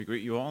We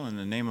greet you all in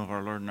the name of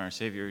our Lord and our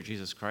Savior,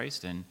 Jesus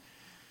Christ, and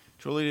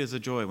truly it is a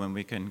joy when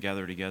we can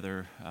gather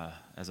together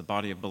as a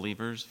body of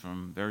believers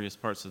from various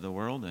parts of the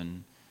world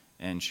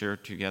and share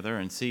together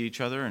and see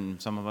each other.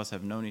 And some of us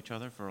have known each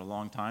other for a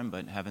long time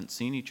but haven't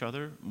seen each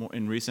other more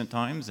in recent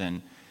times,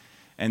 and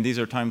these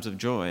are times of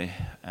joy,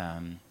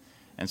 and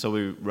so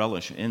we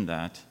relish in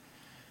that.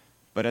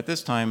 But at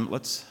this time,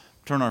 let's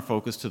turn our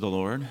focus to the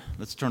Lord.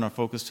 Let's turn our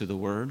focus to the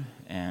Word,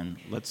 and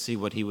let's see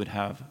what He would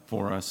have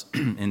for us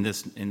in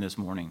this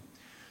morning.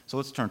 So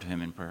let's turn to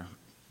Him in prayer.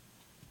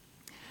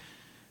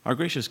 Our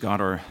gracious God,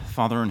 our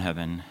Father in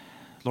heaven,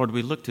 Lord,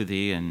 we look to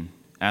Thee and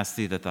ask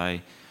Thee that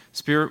Thy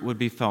Spirit would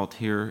be felt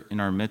here in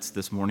our midst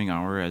this morning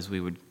hour as we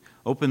would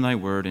open Thy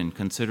Word and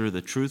consider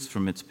the truths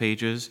from its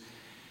pages.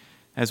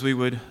 As we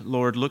would,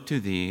 Lord, look to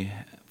Thee,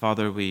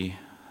 Father, we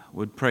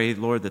would pray,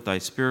 Lord, that Thy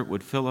Spirit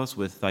would fill us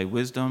with Thy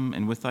wisdom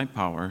and with Thy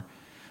power,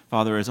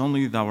 Father, as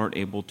only Thou art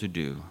able to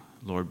do.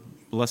 Lord,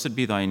 blessed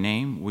be Thy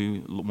name.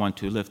 We want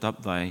to lift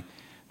up Thy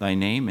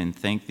name and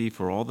thank Thee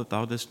for all that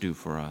Thou dost do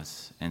for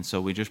us. And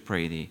so we just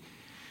pray Thee,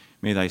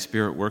 may Thy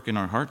Spirit work in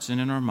our hearts and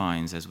in our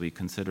minds as we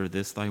consider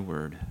this Thy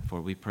word,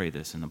 for we pray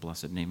this in the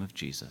blessed name of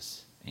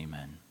Jesus.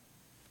 Amen.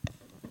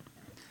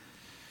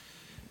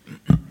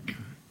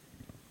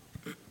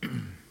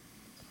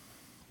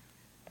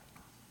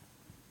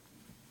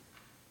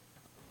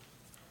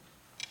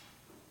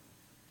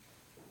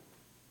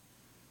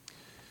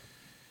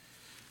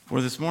 For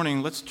this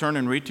morning, let's turn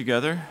and read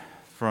together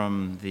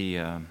from the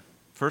 1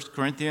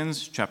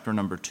 Corinthians chapter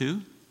number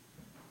 2.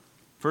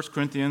 1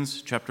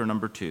 Corinthians chapter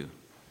number 2.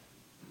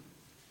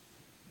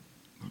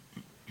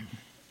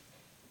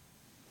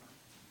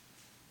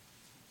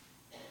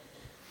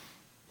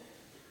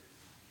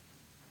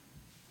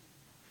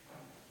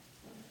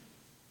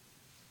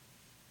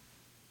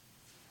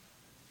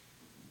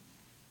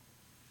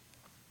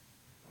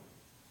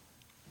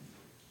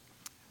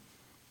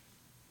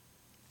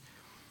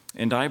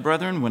 And I,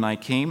 brethren, when I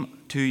came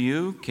to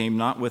you, came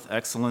not with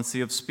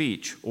excellency of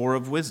speech or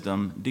of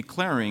wisdom,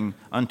 declaring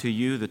unto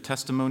you the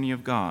testimony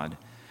of God.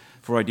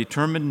 For I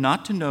determined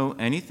not to know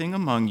anything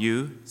among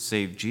you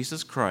save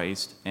Jesus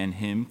Christ and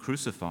Him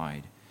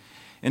crucified.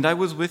 And I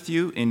was with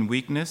you in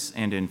weakness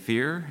and in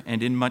fear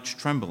and in much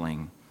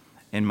trembling.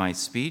 And my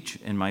speech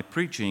and my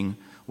preaching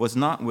was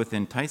not with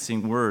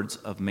enticing words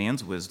of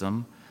man's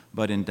wisdom,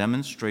 but in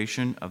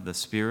demonstration of the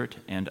Spirit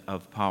and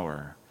of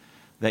power,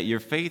 that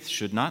your faith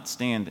should not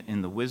stand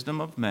in the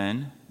wisdom of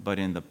men, but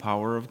in the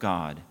power of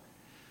God.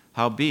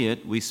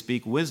 Howbeit we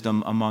speak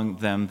wisdom among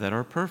them that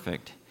are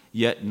perfect,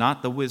 yet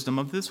not the wisdom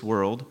of this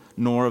world,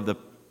 nor of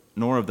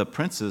the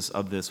princes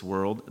of this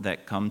world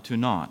that come to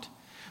naught.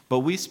 But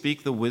we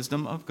speak the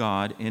wisdom of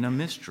God in a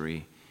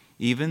mystery,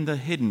 even the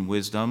hidden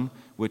wisdom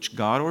which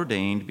God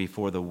ordained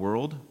before the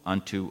world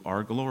unto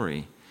our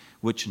glory,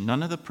 which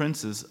none of the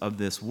princes of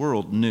this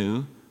world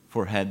knew,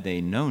 for had they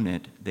known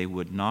it, they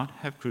would not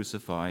have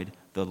crucified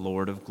the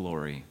Lord of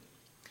glory.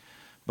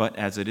 But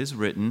as it is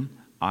written,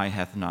 eye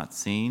hath not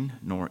seen,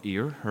 nor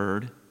ear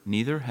heard,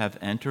 neither have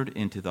entered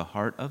into the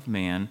heart of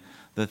man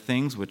the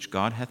things which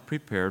God hath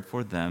prepared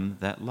for them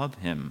that love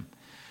him.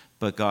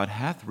 But God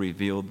hath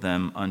revealed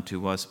them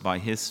unto us by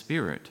his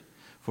Spirit.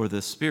 For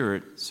the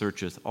Spirit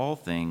searcheth all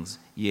things,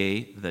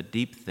 yea, the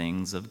deep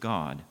things of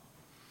God.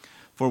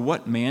 For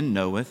what man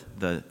knoweth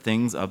the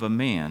things of a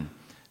man,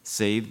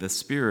 save the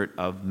spirit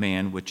of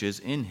man which is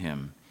in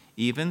him?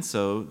 Even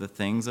so the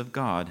things of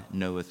God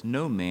knoweth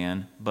no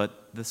man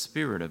but the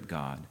Spirit of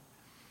God.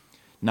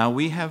 Now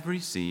we have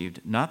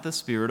received not the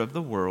spirit of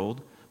the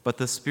world, but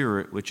the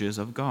Spirit which is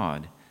of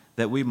God,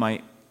 that we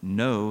might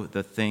know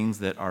the things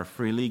that are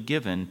freely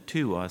given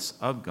to us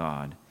of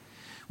God,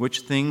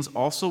 which things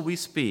also we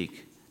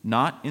speak,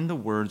 not in the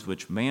words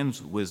which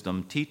man's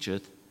wisdom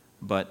teacheth,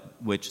 but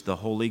which the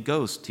Holy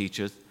Ghost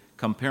teacheth,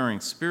 comparing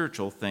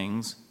spiritual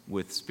things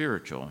with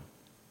spiritual.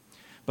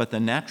 But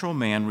the natural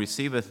man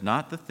receiveth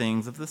not the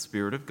things of the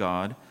Spirit of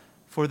God,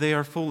 for they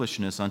are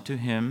foolishness unto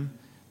him,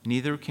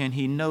 neither can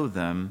he know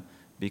them,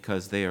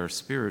 because they are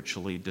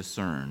spiritually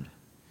discerned.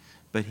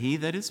 But he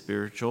that is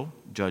spiritual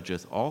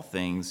judgeth all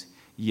things,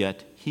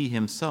 yet he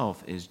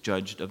himself is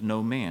judged of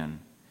no man.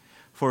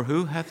 For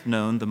who hath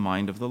known the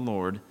mind of the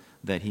Lord,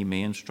 that he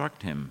may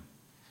instruct him?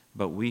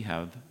 But we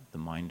have the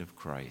mind of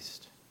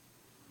Christ.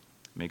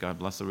 May God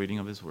bless the reading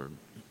of his word.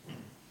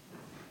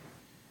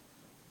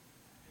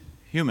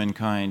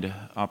 Humankind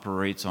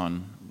operates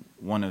on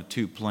one of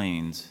two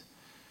planes.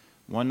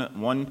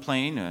 One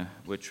plane,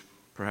 which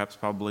perhaps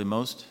probably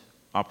most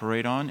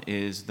operate on,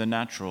 is the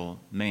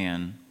natural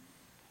man,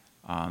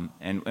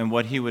 and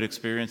what he would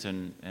experience,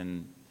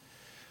 and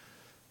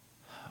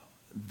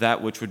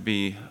that which would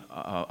be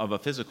of a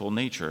physical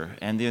nature.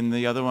 And then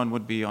the other one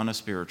would be on a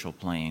spiritual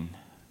plane,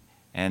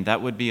 and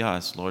that would be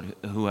us, Lord,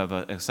 who have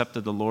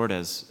accepted the Lord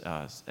as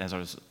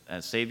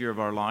Savior of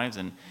our lives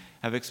and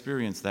have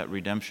experienced that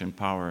redemption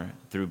power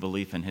through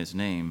belief in his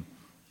name.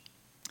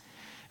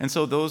 And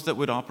so those that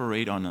would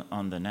operate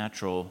on the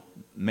natural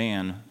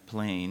man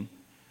plane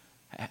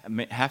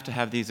have to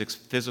have these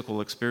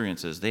physical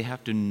experiences. They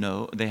have to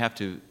know, they have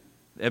to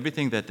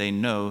everything that they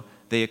know,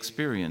 they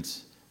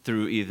experience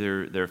through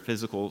either their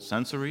physical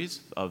sensories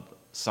of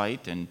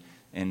sight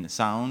and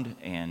sound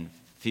and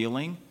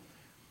feeling.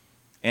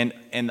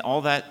 And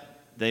all that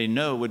they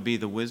know would be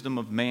the wisdom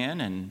of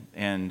man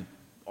and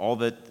all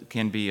that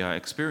can be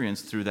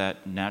experienced through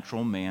that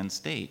natural man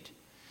state.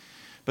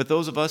 But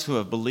those of us who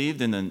have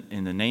believed in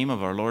the name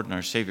of our Lord and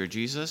our Savior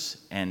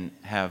Jesus and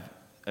have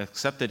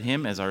accepted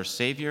him as our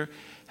Savior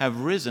have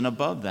risen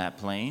above that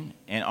plane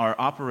and are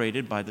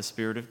operated by the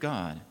Spirit of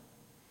God.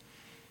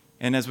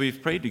 And as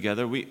we've prayed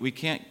together, we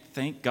can't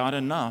thank God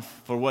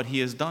enough for what he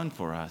has done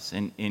for us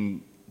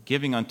in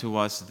giving unto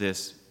us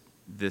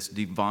this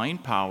divine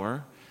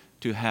power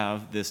to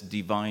have this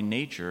divine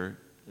nature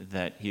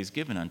that he's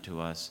given unto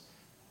us,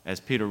 as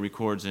Peter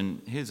records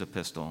in his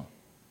epistle.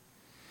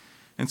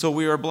 And so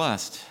we are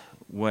blessed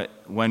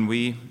when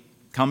we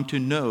come to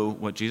know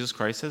what Jesus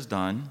Christ has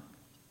done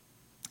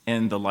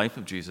and the life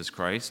of Jesus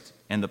Christ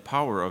and the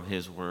power of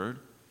his word,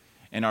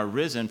 and are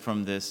risen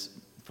from this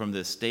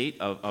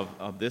state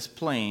of this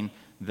plane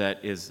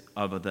that is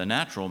of the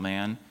natural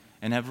man,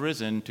 and have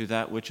risen to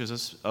that which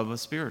is of a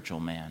spiritual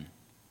man.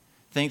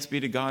 Thanks be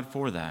to God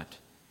for that.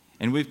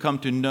 And we've come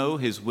to know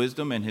his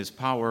wisdom and his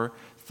power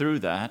through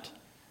that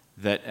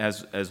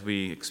as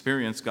we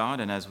experience God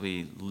and as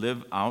we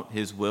live out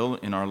his will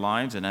in our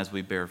lives and as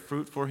we bear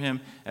fruit for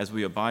him, as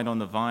we abide on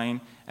the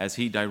vine, as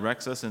he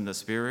directs us in the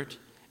Spirit,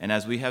 and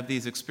as we have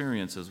these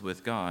experiences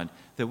with God,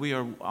 that we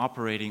are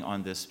operating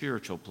on this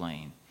spiritual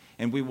plane.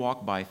 And we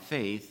walk by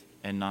faith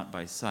and not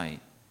by sight.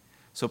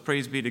 So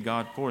praise be to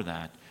God for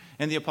that.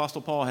 And the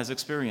Apostle Paul has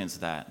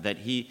experienced that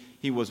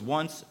he was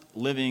once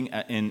living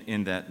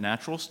in that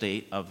natural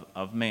state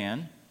of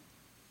man,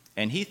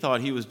 and he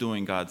thought he was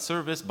doing God's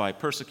service by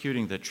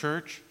persecuting the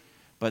church,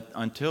 but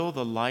until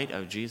the light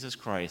of Jesus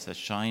Christ has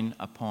shined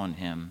upon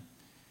him,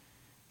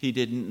 he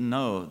didn't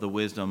know the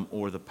wisdom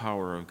or the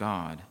power of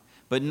God.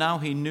 But now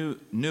he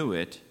knew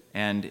it,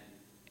 and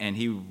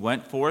he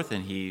went forth,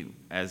 and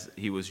as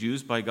he was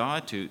used by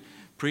God to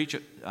preach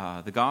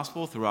the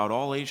gospel throughout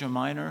all Asia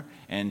Minor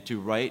and to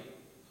write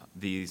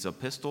these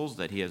epistles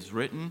that he has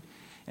written.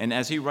 And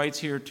as he writes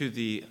here to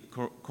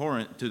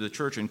the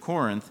church in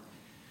Corinth,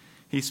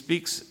 he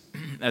speaks,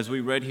 as we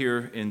read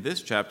here in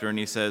this chapter, and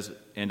he says,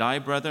 "And I,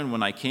 brethren,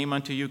 when I came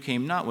unto you,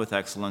 came not with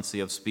excellency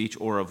of speech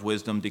or of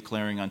wisdom,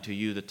 declaring unto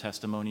you the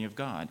testimony of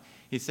God."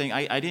 He's saying,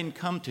 I didn't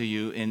come to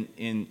you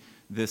in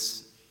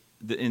this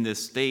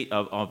state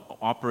of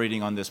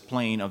operating on this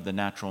plane of the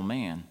natural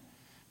man.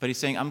 But he's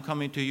saying, I'm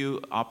coming to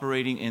you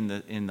operating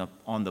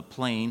on the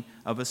plane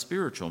of a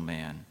spiritual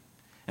man.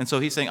 And so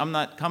he's saying, I'm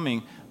not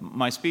coming,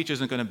 my speech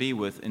isn't going to be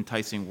with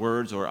enticing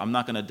words, or I'm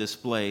not going to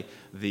display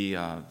the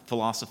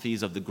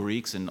philosophies of the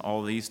Greeks and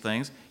all these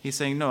things. He's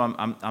saying, no,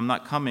 I'm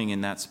not coming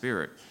in that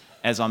spirit,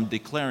 as I'm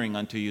declaring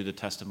unto you the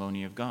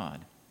testimony of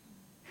God.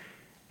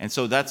 And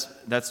so that's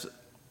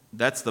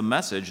the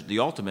message. The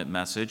ultimate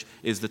message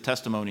is the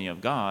testimony of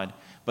God,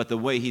 but the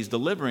way he's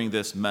delivering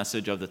this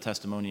message of the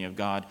testimony of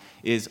God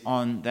is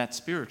on that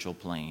spiritual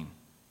plane.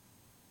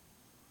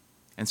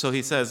 And so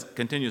he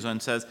continues on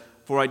and says,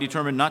 "For I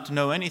determined not to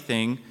know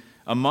anything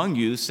among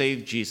you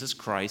save Jesus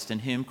Christ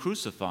and him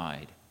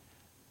crucified."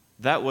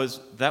 That was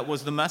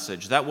the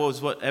message. That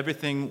was what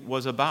everything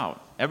was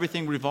about.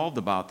 Everything revolved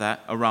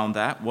around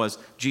that was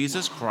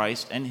Jesus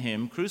Christ and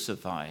him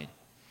crucified.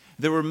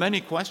 There were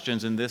many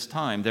questions in this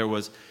time. There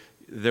was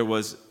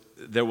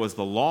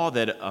the law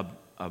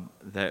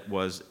that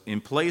was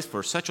in place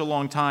for such a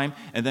long time,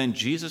 and then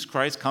Jesus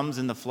Christ comes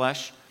in the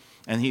flesh,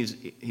 and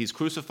he's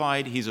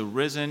crucified, he's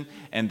arisen,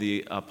 and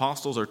the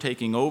apostles are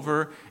taking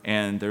over,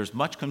 and there's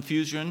much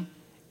confusion,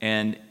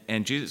 and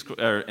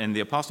the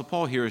Apostle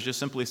Paul here is just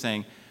simply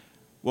saying,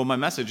 well, my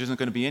message isn't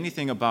going to be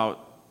anything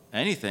about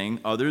anything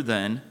other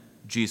than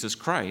Jesus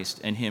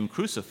Christ and him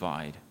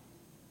crucified.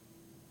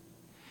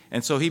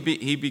 And so he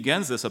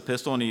begins this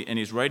epistle, and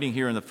he's writing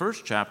here in the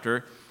first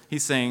chapter,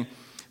 he's saying,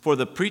 "For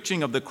the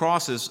preaching of the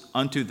cross is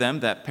unto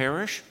them that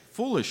perish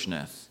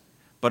foolishness,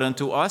 but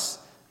unto us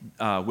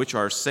which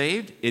are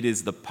saved, it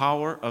is the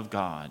power of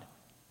God."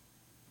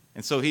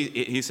 And so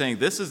he's saying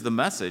this is the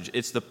message.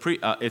 It's the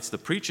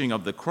preaching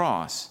of the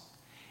cross.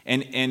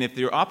 And if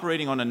you're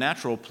operating on a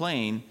natural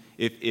plane,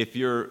 if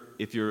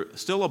you're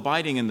still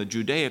abiding in the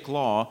Judaic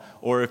law,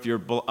 or if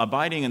you're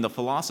abiding in the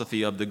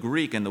philosophy of the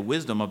Greek and the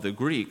wisdom of the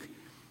Greek,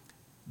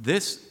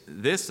 this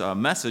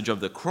message of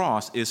the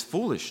cross is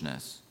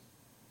foolishness,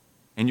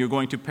 and you're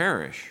going to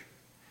perish.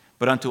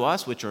 But unto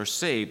us which are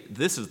saved,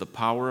 this is the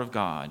power of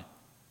God.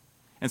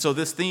 And so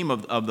this theme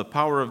of the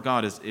power of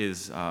God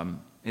is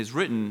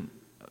written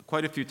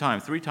quite a few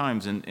times, 3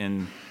 times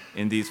in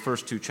these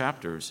first 2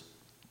 chapters,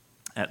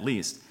 at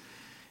least.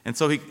 And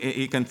so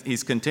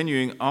he's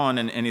continuing on,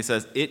 and he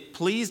says, "It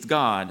pleased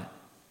God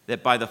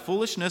that by the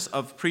foolishness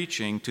of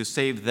preaching to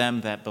save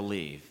them that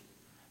believe."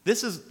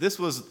 This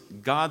was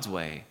God's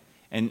way.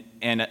 And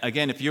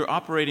again, if you're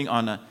operating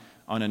on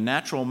a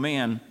natural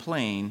man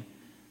plane,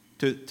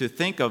 to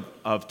think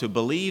to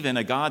believe in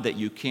a God that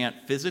you can't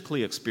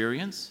physically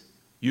experience,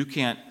 you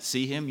can't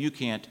see him, you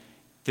can't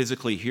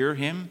physically hear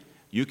him,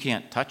 You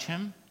can't touch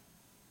him?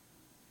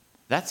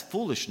 That's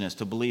foolishness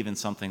to believe in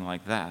something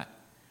like that.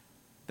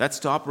 That's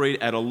to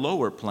operate at a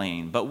lower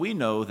plane. But we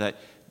know that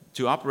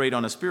to operate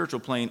on a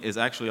spiritual plane is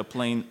actually a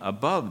plane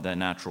above the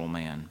natural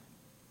man.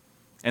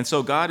 And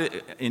so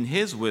God, in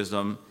his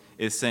wisdom,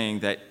 is saying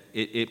that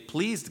it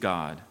pleased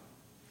God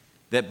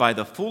that by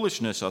the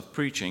foolishness of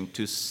preaching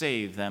to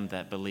save them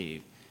that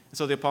believe. And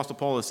so the Apostle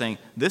Paul is saying,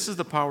 this is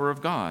the power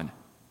of God.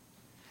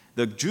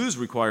 The Jews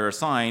require a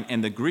sign,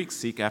 and the Greeks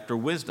seek after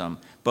wisdom.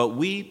 But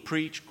we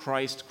preach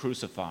Christ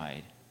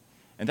crucified.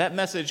 And that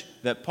message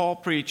that Paul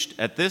preached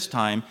at this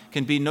time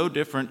can be no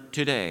different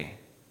today.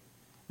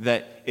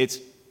 That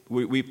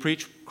we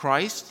preach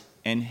Christ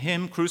and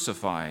him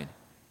crucified.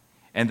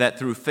 And that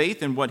through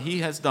faith in what he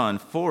has done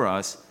for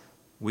us,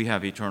 we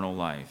have eternal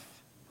life.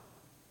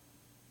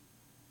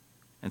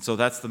 And so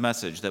that's the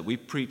message, that we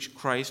preach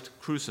Christ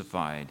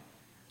crucified.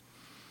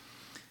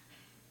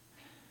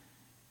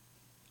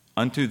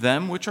 Unto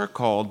them which are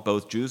called,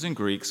 both Jews and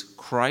Greeks,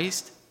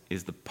 Christ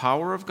is the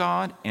power of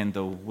God and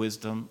the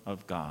wisdom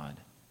of God.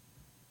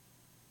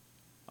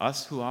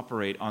 Us who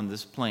operate on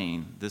this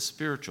plane, this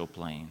spiritual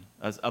plane,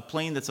 a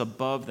plane that's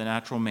above the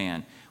natural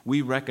man,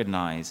 we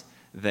recognize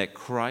that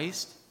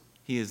Christ,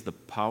 he is the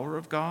power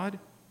of God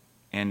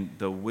and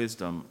the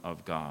wisdom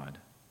of God.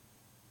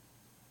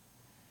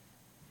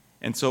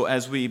 And so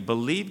as we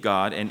believe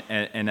God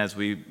and as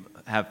we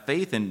have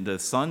faith in the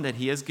Son that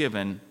he has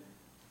given,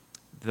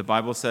 the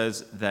Bible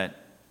says that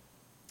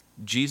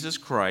Jesus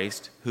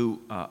Christ,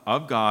 who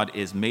of God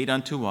is made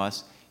unto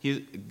us,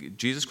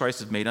 Jesus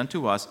Christ is made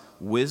unto us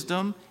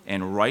wisdom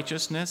and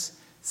righteousness,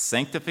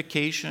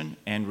 sanctification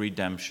and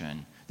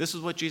redemption. This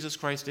is what Jesus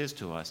Christ is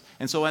to us.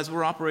 And so as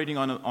we're operating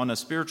on a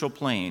spiritual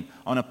plane,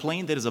 on a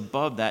plane that is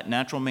above that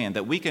natural man,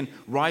 that we can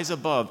rise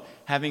above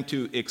having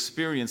to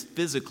experience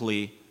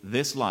physically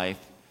this life,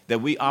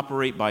 that we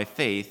operate by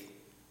faith,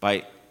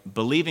 by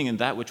believing in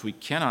that which we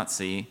cannot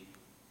see,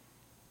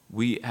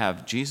 we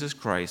have Jesus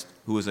Christ,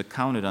 who is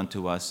accounted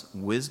unto us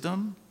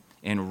wisdom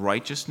and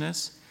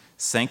righteousness,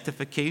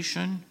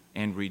 sanctification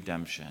and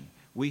redemption.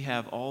 We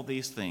have all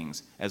these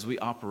things as we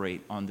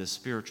operate on this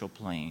spiritual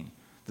plane,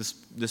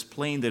 this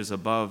plane that is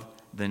above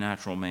the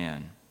natural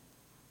man.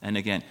 And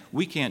again,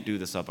 we can't do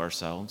this of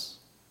ourselves.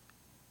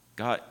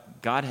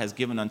 God has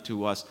given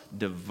unto us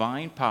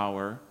divine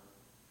power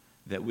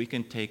that we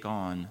can take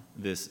on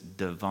this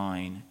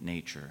divine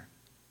nature.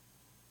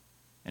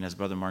 And as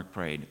Brother Mark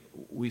prayed,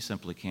 we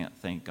simply can't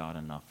thank God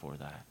enough for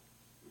that.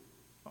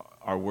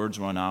 Our words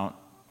run out,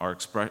 our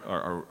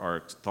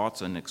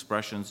thoughts and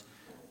expressions,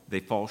 they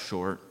fall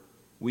short.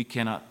 We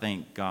cannot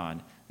thank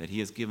God that he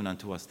has given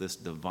unto us this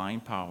divine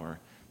power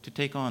to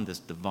take on this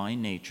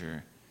divine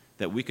nature,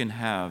 that we can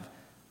have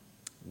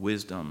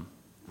wisdom,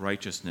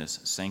 righteousness,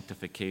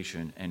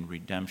 sanctification, and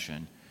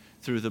redemption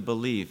through the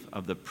belief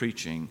of the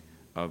preaching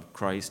of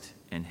Christ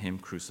and him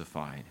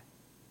crucified.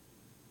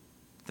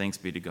 Thanks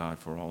be to God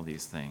for all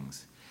these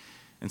things.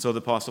 And so the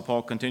Apostle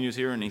Paul continues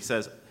here and he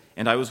says,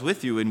 and I was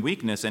with you in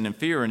weakness and in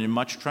fear and in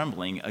much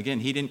trembling.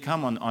 Again, he didn't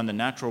come on the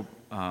natural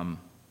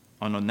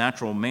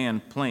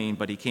man plane,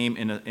 but he came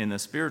in the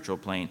spiritual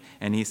plane.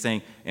 And he's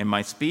saying, and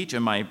my speech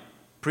and my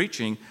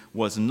preaching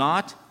was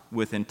not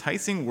with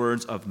enticing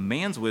words of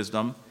man's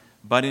wisdom,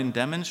 but in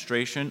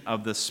demonstration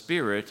of the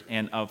Spirit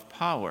and of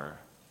power.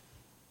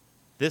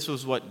 This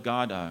was what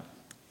God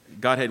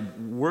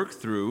had worked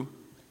through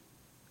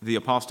the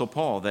Apostle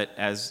Paul, that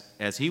as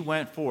he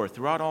went forth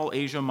throughout all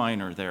Asia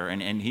Minor there,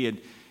 and he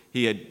had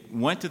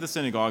went to the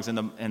synagogues,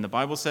 and the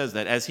Bible says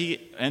that as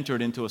he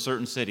entered into a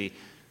certain city,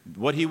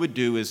 what he would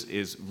do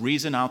is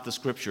reason out the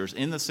scriptures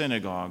in the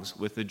synagogues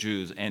with the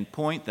Jews and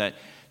point that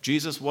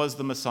Jesus was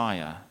the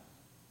Messiah.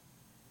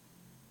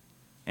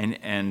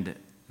 And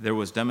there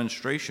was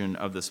demonstration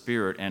of the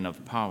Spirit and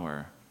of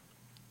power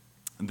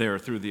there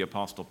through the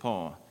Apostle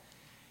Paul.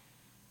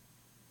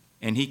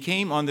 And he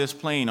came on this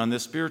plane, on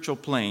this spiritual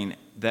plane,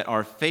 that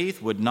our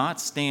faith would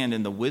not stand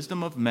in the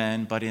wisdom of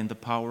men, but in the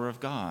power of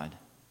God.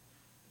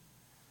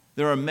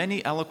 There are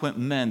many eloquent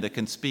men that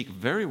can speak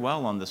very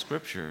well on the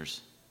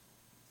scriptures.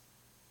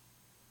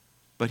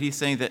 But he's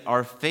saying that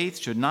our faith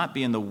should not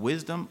be in the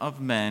wisdom of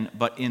men,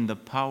 but in the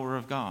power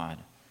of God.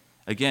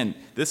 Again,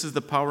 this is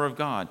the power of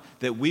God,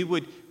 that we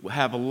would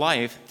have a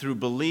life through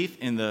belief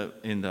in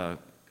the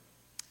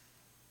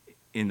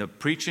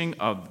preaching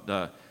of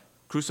the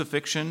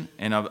crucifixion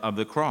and of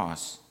the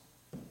cross,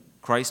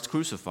 Christ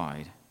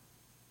crucified.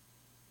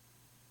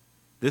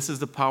 This is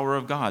the power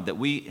of God, that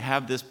we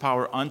have this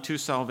power unto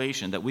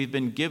salvation, that we've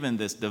been given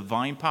this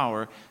divine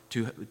power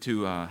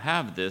to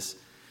have this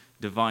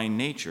divine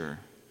nature.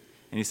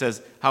 And he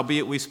says,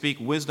 howbeit we speak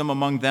wisdom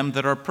among them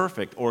that are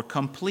perfect or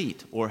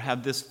complete or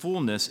have this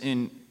fullness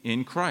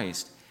in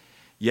Christ,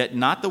 yet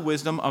not the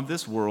wisdom of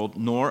this world,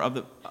 nor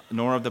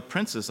of the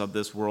princes of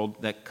this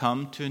world that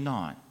come to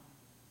naught.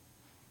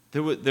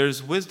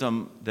 There's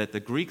wisdom that the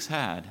Greeks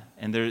had,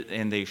 and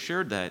they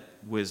shared that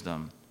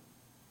wisdom,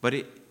 but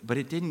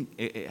it didn't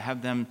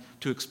have them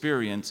to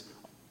experience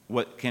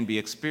what can be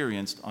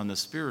experienced on the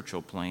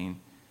spiritual plane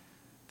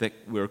that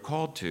we're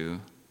called to.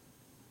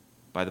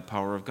 by the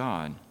power of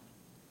God.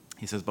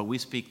 He says, but we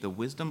speak the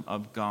wisdom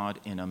of God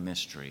in a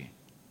mystery.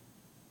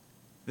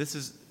 This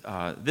is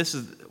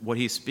what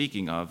he's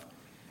speaking of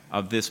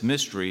this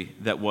mystery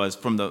that was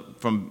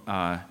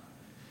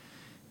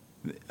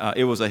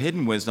it was a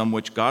hidden wisdom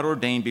which God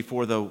ordained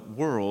before the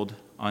world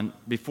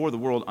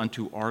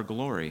unto our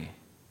glory.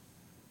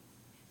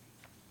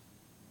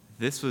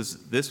 This was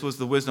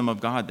the wisdom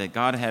of God that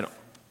God had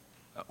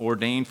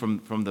ordained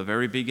from the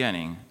very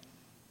beginning,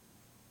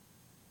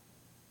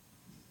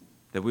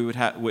 that we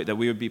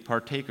would be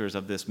partakers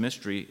of this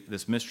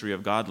mystery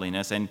of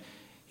godliness. And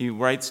he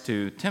writes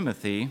to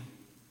Timothy,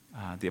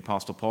 the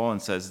Apostle Paul,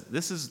 and says,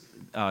 "This is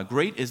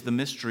great is the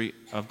mystery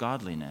of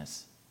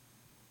godliness."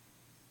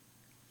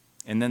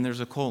 And then there's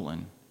a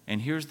colon,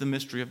 and here's the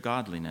mystery of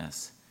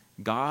godliness: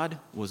 God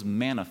was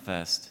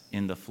manifest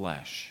in the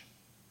flesh.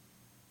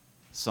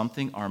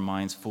 Something our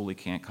minds fully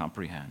can't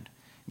comprehend.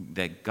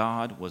 That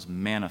God was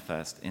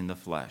manifest in the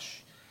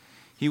flesh.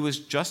 He was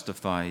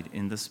justified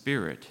in the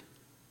Spirit,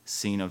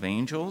 seen of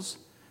angels,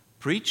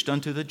 preached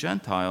unto the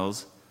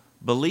Gentiles,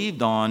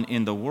 believed on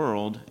in the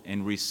world,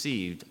 and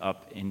received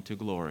up into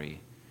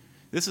glory.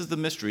 This is the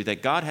mystery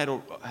that God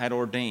had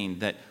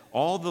ordained, that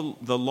all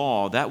the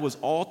law, that was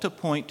all to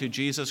point to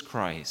Jesus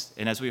Christ.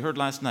 And as we heard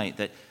last night,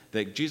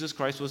 that Jesus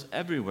Christ was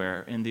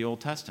everywhere in the Old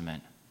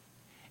Testament.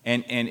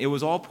 And it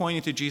was all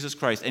pointing to Jesus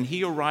Christ. And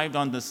he arrived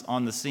on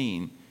the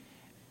scene,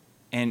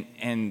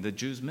 and the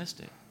Jews missed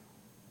it.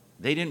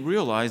 They didn't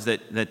realize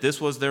that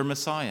this was their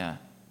Messiah.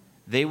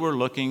 They were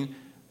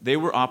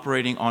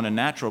operating on a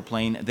natural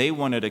plane. They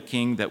wanted a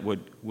king that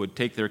would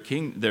take their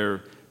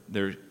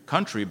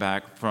country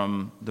back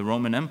from the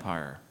Roman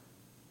Empire.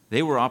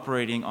 They were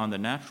operating on the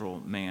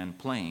natural man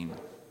plane.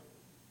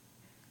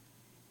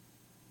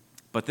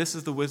 But this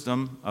is the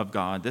wisdom of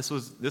God. This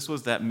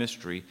was that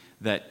mystery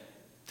that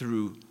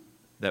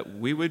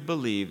we would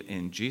believe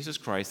in Jesus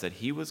Christ, that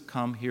he was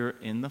come here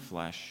in the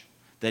flesh,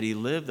 that he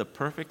lived a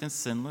perfect and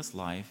sinless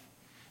life,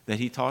 that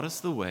he taught us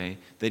the way,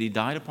 that he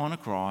died upon a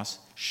cross,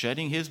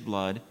 shedding his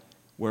blood,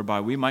 whereby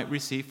we might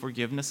receive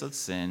forgiveness of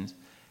sins,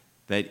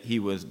 that he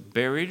was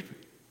buried,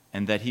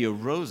 and that he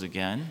arose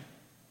again,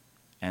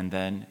 and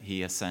then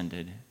he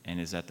ascended and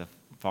is at the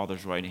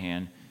Father's right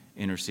hand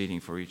interceding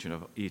for each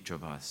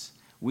of us.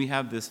 We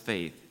have this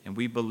faith, and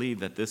we believe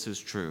that this is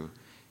true.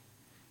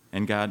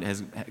 And God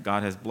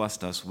has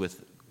blessed us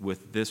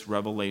with this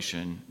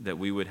revelation, that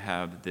we would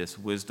have this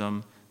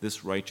wisdom,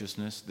 this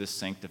righteousness, this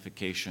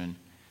sanctification,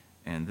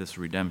 and this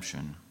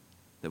redemption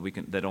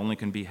that only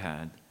can be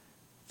had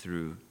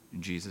through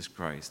Jesus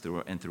Christ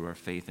through our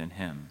faith in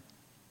him.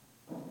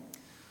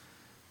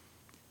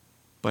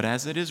 But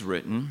as it is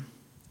written,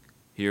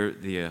 here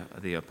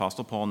the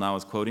Apostle Paul now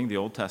is quoting the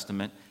Old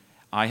Testament,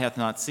 "Eye hath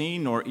not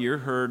seen, nor ear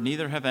heard,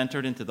 neither have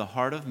entered into the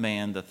heart of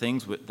man the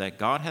things that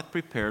God hath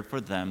prepared for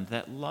them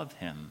that love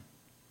him."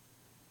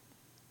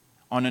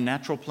 On a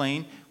natural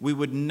plane, we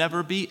would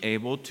never be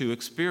able to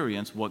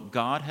experience what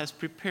God has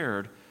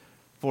prepared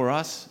for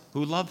us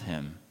who love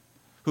him,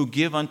 who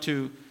give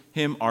unto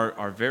him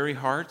our very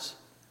hearts,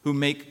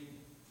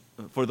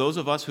 for those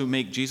of us who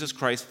make Jesus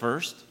Christ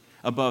first,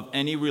 above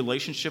any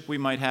relationship we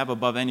might have,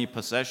 above any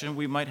possession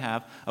we might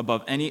have,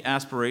 above any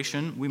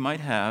aspiration we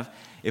might have.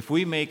 If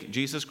we make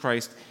Jesus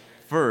Christ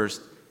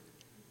first,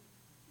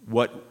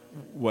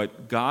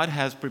 what God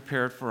has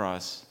prepared for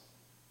us,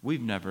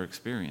 we've never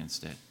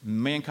experienced it.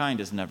 Mankind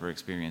has never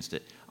experienced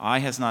it. Eye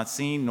has not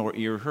seen, nor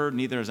ear heard,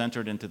 neither has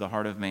entered into the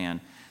heart of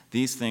man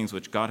these things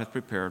which God hath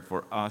prepared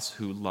for us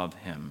who love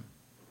him.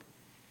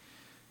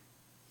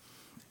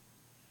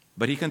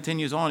 But he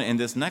continues on, and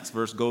this next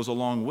verse goes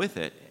along with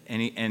it.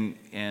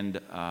 And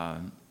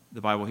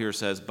the Bible here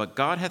says, "But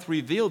God hath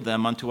revealed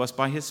them unto us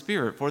by his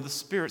Spirit, for the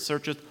Spirit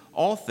searcheth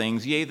all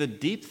things, yea, the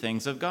deep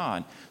things of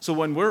God." So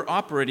when we're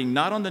operating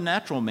not on the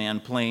natural man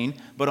plane,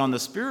 but on the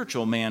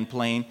spiritual man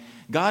plane,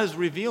 God is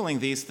revealing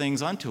these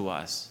things unto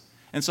us.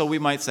 And so we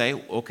might say,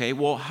 okay,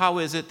 well, how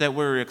is it that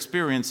we're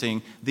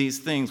experiencing these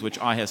things which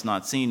eye has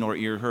not seen, nor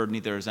ear heard,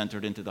 neither has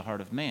entered into the heart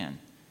of man?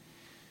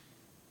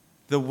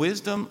 The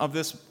wisdom of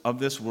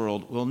this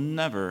world will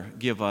never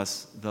give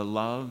us the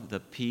love, the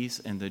peace,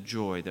 and the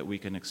joy that we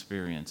can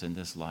experience in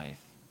this life.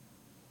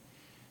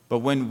 But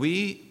when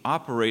we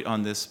operate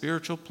on this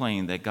spiritual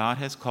plane that God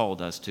has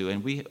called us to,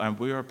 and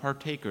we are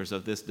partakers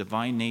of this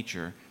divine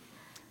nature,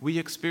 we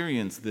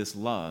experience this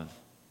love,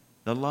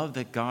 the love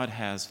that God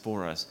has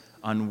for us,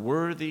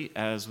 unworthy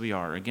as we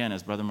are. Again,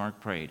 as Brother Mark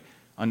prayed,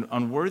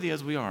 unworthy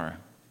as we are.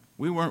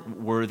 We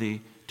weren't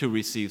worthy to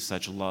receive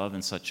such love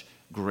and such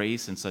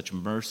grace and such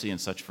mercy and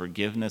such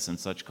forgiveness and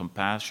such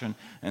compassion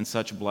and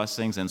such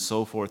blessings and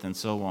so forth and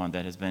so on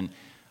that has been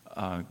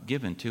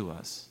given to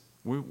us.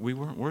 We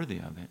weren't worthy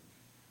of it.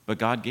 But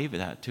God gave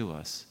that to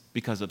us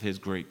because of his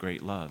great,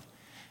 great love.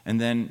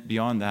 And then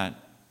beyond that,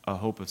 a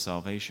hope of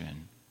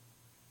salvation.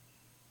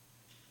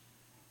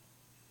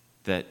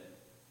 That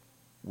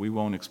we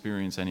won't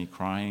experience any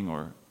crying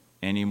or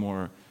any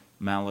more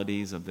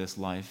maladies of this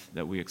life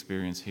that we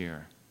experience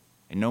here.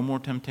 And no more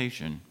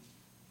temptation.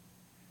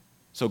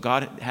 So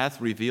God hath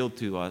revealed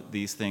to us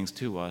these things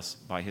to us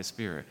by his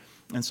Spirit.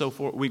 And so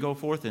we go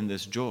forth in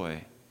this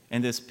joy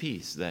and this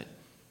peace that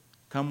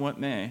come what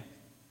may,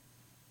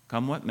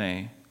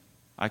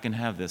 I can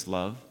have this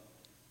love.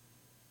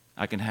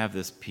 I can have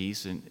this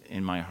peace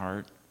in my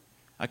heart.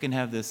 I can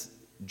have this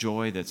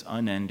joy that's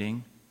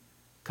unending,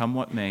 come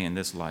what may in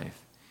this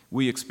life.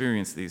 We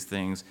experience these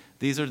things.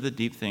 These are the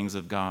deep things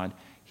of God.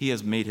 He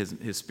has made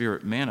his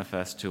Spirit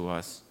manifest to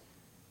us,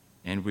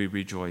 and we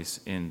rejoice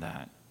in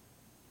that.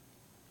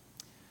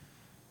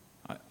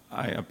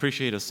 I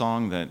appreciate a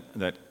song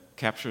that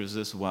captures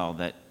this well,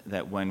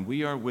 that when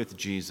we are with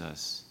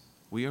Jesus,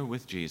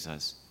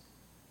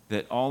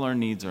 that all our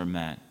needs are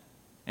met,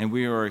 and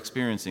we are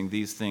experiencing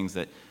these things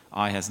that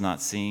eye has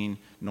not seen,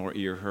 nor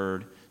ear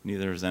heard,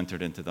 neither has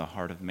entered into the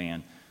heart of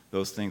man,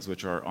 those things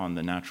which are on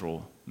the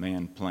natural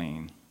man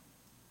plane.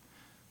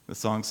 The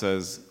song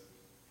says,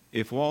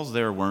 if walls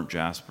there weren't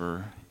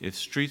jasper, if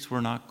streets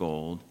were not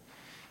gold,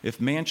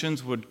 if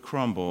mansions would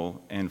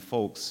crumble and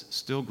folks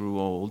still grew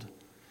old,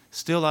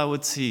 still I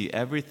would see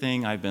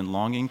everything I've been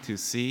longing to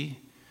see,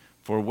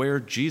 for where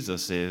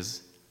Jesus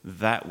is,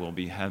 that will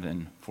be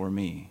heaven for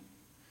me.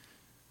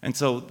 And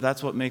so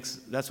that's what makes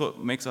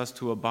us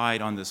to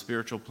abide on the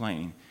spiritual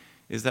plane,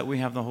 is that we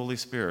have the Holy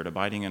Spirit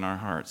abiding in our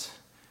hearts.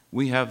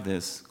 We have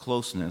this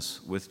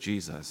closeness with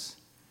Jesus.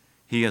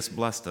 He has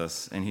blessed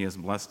us, and he has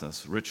blessed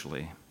us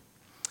richly.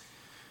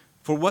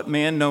 For what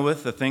man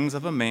knoweth the things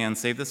of a man,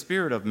 save the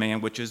Spirit of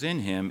man which is in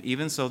him?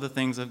 Even so the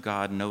things of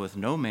God knoweth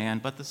no man,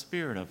 but the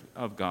Spirit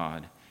of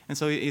God. And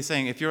so he's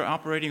saying, if you're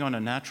operating on a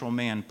natural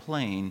man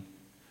plane,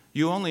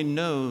 you only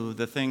know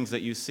the things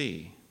that you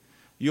see.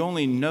 You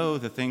only know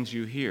the things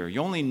you hear.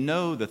 You only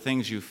know the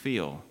things you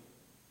feel.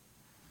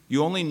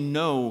 You only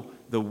know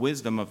the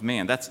wisdom of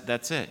man.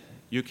 That's it.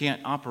 You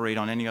can't operate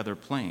on any other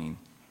plane.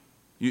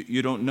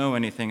 You don't know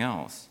anything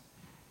else.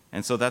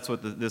 And so that's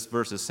what this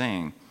verse is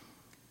saying.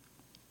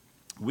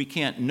 We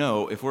can't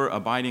know, if we're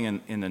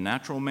abiding in the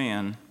natural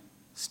man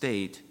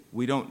state,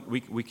 we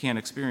can't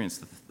experience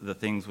the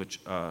things which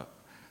are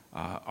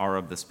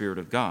of the Spirit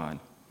of God.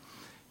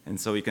 And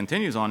so he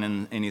continues on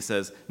and he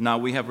says, now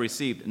we have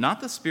received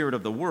not the spirit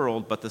of the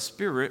world, but the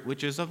Spirit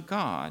which is of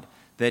God,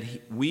 that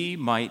we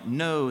might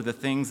know the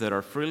things that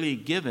are freely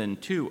given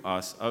to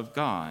us of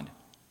God.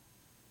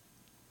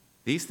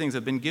 These things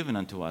have been given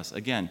unto us.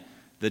 Again,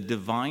 the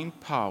divine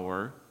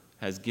power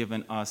has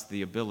given us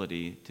the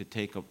ability to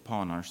take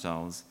upon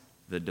ourselves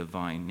the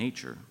divine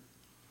nature.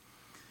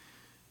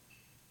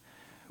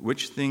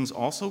 Which things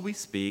also we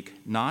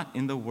speak, not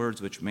in the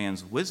words which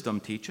man's wisdom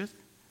teacheth,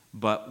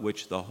 but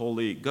which the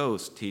Holy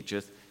Ghost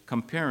teacheth,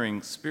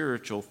 comparing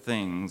spiritual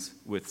things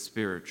with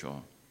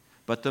spiritual.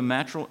 But the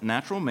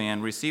natural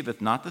man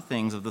receiveth not the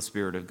things of the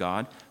Spirit of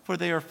God, for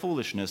they are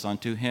foolishness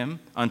unto him,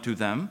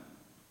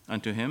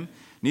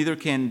 neither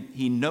can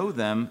he know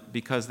them,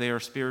 because they are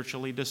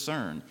spiritually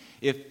discerned.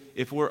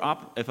 If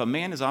a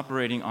man is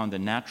operating on the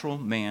natural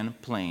man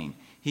plane,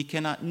 he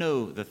cannot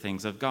know the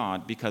things of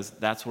God, because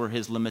that's where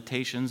his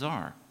limitations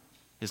are.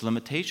 His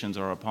limitations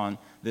are upon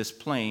this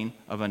plane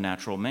of a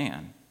natural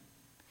man.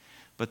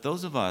 But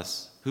those of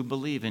us who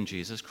believe in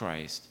Jesus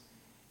Christ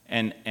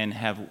and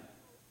have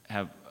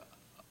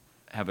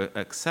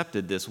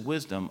accepted this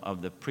wisdom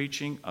of the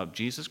preaching of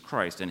Jesus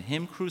Christ and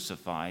him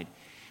crucified,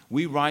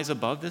 we rise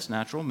above this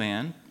natural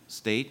man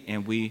state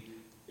and we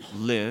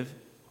live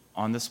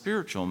on the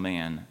spiritual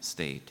man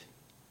state.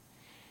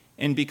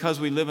 And because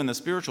we live in the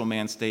spiritual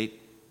man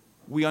state,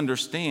 we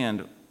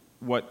understand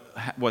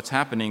what's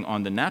happening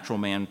on the natural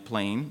man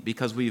plane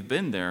because we've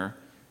been there,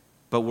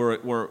 but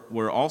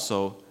we're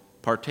also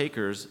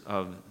partakers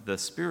of the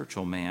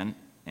spiritual man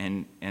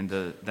and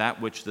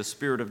that which the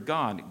Spirit of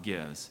God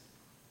gives.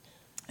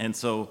 And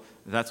so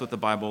that's what the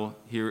Bible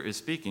here is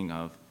speaking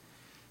of.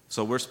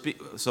 So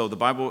the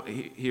Bible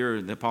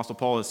here, the Apostle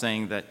Paul is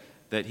saying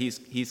that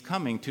he's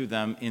coming to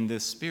them in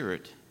this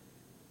spirit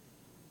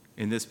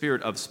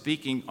of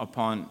speaking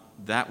upon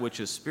that which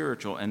is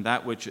spiritual and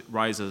that which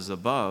rises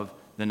above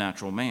the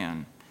natural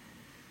man.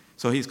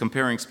 So he's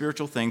comparing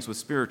spiritual things with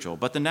spiritual.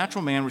 But the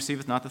natural man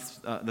receiveth not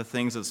the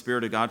things of the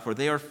Spirit of God, for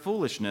they are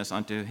foolishness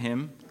unto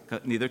him,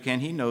 neither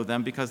can he know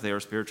them, because they are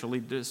spiritually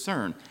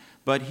discerned.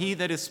 But he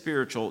that is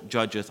spiritual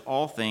judgeth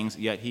all things,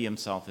 yet he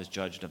himself is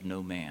judged of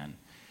no man.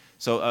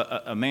 So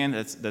a man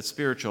that's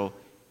spiritual,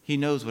 he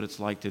knows what it's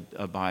like to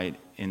abide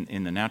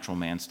in the natural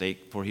man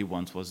state, for he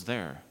once was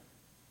there.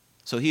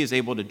 So he is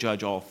able to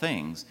judge all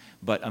things.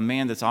 But a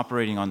man that's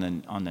operating on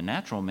the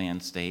natural man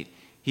state,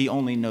 he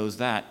only knows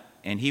that,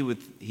 and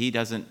he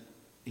doesn't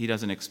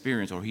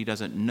experience, or he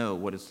doesn't know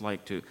what it's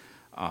like to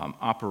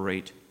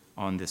operate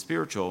on the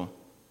spiritual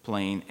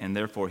plane, and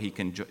therefore he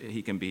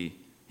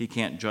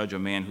can't judge a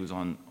man who's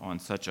on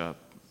such a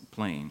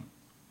plane.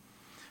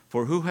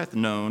 For who hath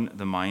known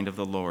the mind of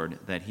the Lord,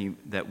 that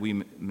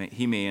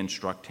he may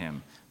instruct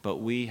him?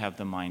 But we have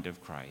the mind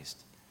of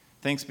Christ.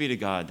 Thanks be to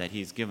God that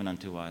he's given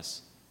unto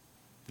us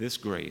this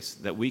grace,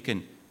 that we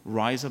can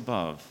rise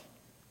above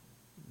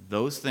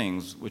those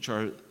things which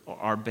are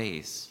our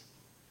base.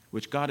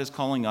 which God is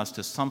calling us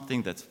to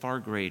something that's far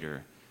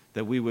greater,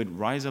 that we would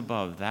rise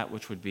above that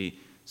which would be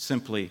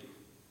simply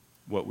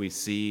what we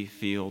see,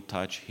 feel,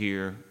 touch,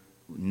 hear,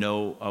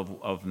 know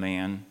of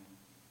man.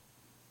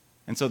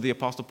 And so the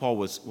Apostle Paul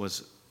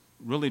was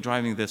really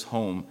driving this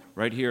home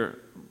right here,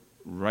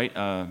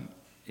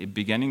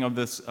 beginning of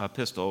this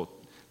epistle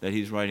that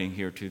he's writing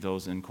here to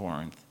those in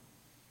Corinth.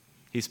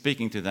 He's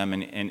speaking to them,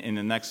 and in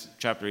the next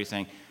chapter he's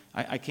saying,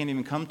 I can't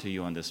even come to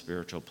you on this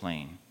spiritual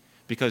plane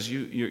because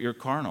you're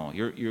carnal.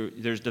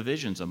 There's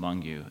divisions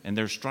among you, and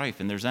there's strife,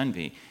 and there's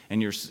envy.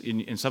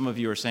 And some of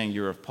you are saying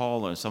you're of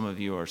Paul, and some of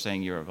you are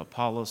saying you're of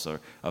Apollos, or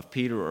of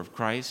Peter, or of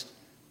Christ.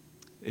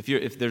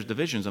 If there's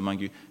divisions among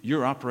you,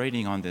 you're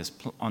operating on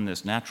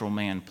this natural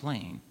man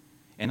plane.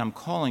 And I'm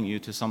calling you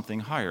to something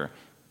higher.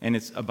 And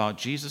it's about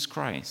Jesus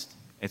Christ.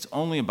 It's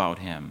only about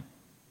him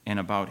and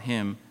about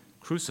him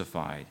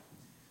crucified.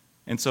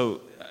 And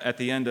so at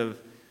the end of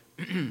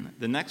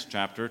the next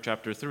chapter,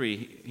 chapter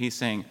 3, he's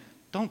saying,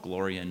 don't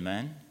glory in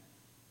men.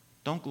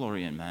 Don't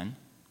glory in men.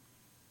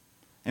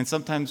 And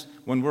sometimes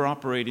when we're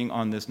operating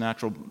on this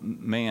natural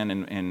man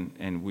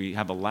and we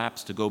have a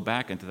lapse to go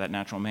back into that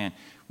natural man,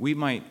 we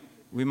might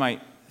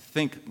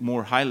think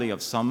more highly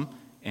of some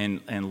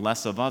and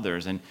less of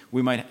others. And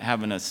we might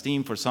have an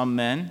esteem for some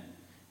men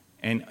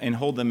and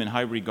hold them in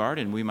high regard.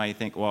 And we might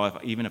think, well,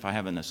 even if I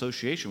have an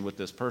association with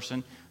this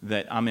person,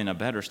 that I'm in a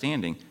better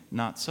standing.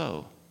 Not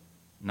so.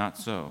 Not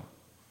so.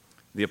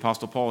 The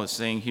Apostle Paul is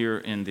saying here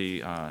in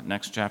the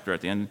next chapter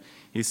at the end,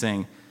 he's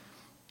saying,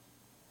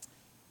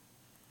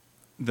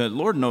 the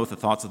Lord knoweth the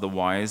thoughts of the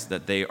wise,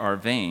 that they are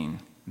vain.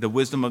 The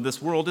wisdom of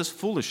this world is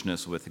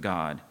foolishness with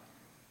God.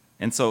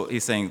 And so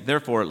he's saying,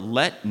 therefore,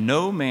 let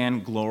no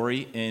man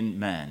glory in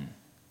men.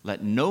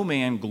 Let no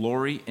man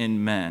glory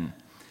in men.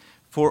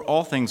 For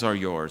all things are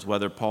yours,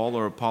 whether Paul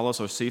or Apollos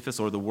or Cephas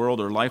or the world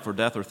or life or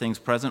death or things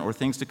present or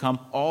things to come,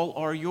 all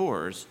are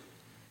yours,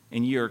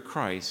 and ye are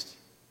Christ,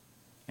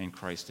 and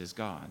Christ is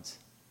God's.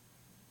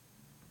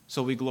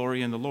 So we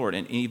glory in the Lord.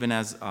 And even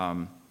as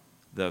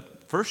the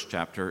first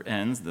chapter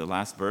ends, the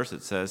last verse,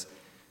 it says,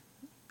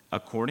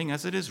 according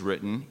as it is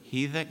written,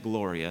 he that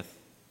glorieth,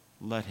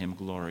 let him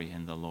glory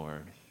in the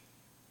Lord.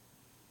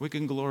 We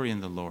can glory in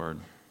the Lord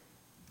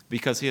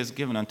because he has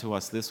given unto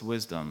us this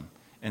wisdom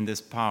and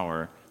this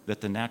power that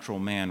the natural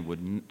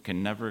man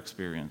can never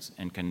experience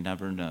and can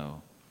never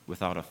know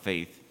without a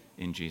faith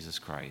in Jesus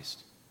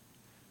Christ.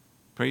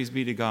 Praise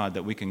be to God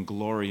that we can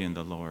glory in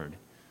the Lord,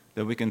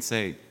 that we can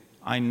say,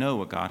 I know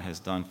what God has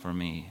done for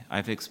me.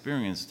 I've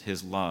experienced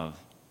his love.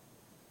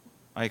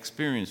 I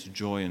experienced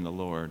joy in the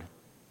Lord.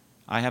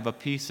 I have a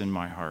peace in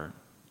my heart.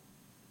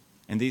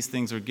 And these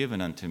things are given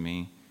unto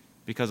me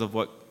because of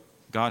what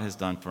God has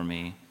done for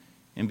me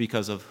and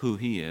because of who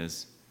he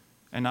is,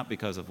 and not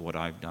because of what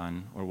I've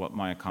done or what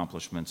my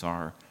accomplishments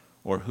are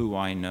or who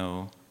I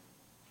know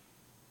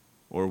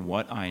or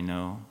what I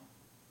know.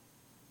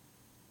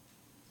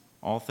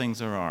 All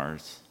things are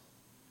ours.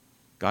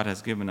 God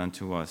has given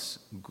unto us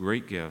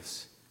great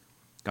gifts.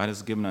 God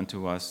has given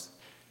unto us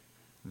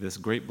this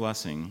great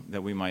blessing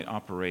that we might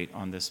operate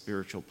on this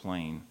spiritual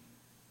plane,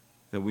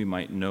 that we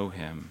might know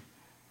him.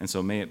 And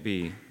so may it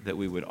be that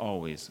we would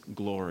always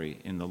glory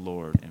in the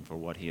Lord and for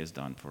what he has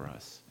done for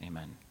us.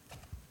 Amen.